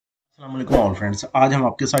अस्सलाम all friends. आज हम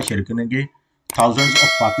आपके साथ शेयर करेंगे thousands of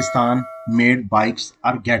Pakistan made bikes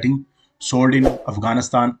are getting sold in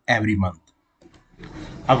Afghanistan every month.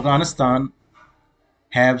 Afghanistan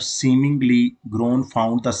have seemingly grown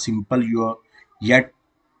found the simple yet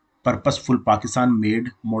purposeful Pakistan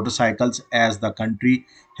made motorcycles as the country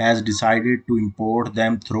has decided to import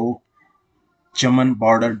them through Chaman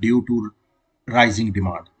border due to rising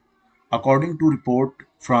demand. According to report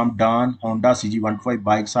from Dawn, Honda CG125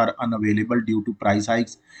 bikes are unavailable due to price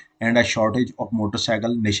hikes and a shortage of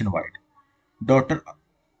motorcycle nationwide. Dr.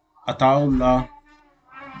 Ataullah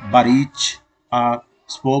Barich, a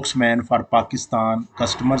spokesman for Pakistan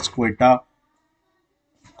Customers Quetta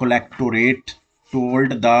Collectorate,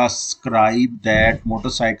 told the scribe that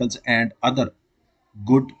motorcycles and other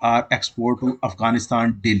goods are exported to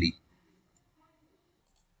Afghanistan daily.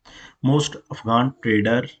 Most Afghan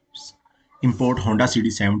traders import Honda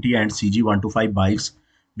CD70 and CG125 bikes,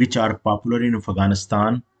 which are popular in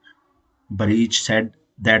Afghanistan. Barich said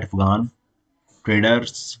that Afghan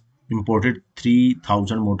traders imported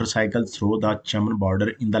 3,000 motorcycles through the Chaman border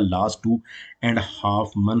in the last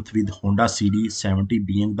 2.5 months, with Honda CD70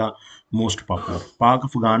 being the most popular.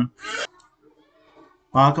 Pak-Afghan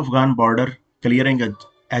border clearing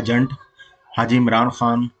agent Haji Imran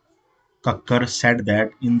Khan Kakkar said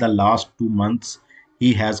that in the last 2 months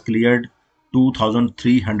he has cleared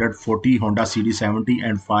 2,340 Honda CD70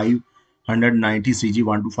 and 590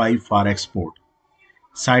 CG125 for export.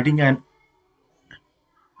 Citing an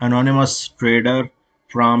anonymous trader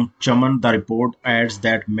from Chaman, the report adds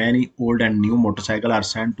that many old and new motorcycles are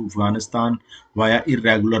sent to Afghanistan via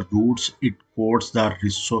irregular routes. It quotes the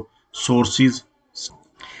sources.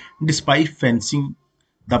 Despite fencing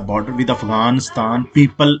the border with Afghanistan,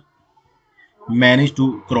 people managed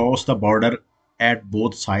to cross the border at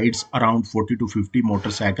both sides. Around 40 to 50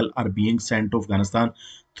 motorcycles are being sent to Afghanistan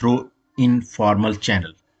through informal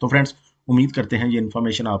channel. तो friends, उम्मीद करते हैं ये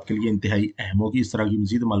information आपके लिए इंतहाई अहम होगी। इस तरह की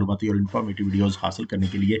मज़ीद मालूमाती और इन्फॉर्मेटिव वीडियोस हासिल करने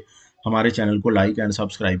के लिए हमारे चैनल को लाइक एंड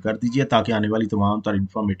सब्सक्राइब कर दीजिए ताकि आने वाली तमाम तर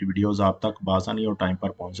इन्फॉर्मेटिव वीडियोस आप तक बआसानी और टाइम पर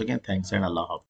पहुंच सकें। थैंक्स एंड अल्लाह हाफ़िज़।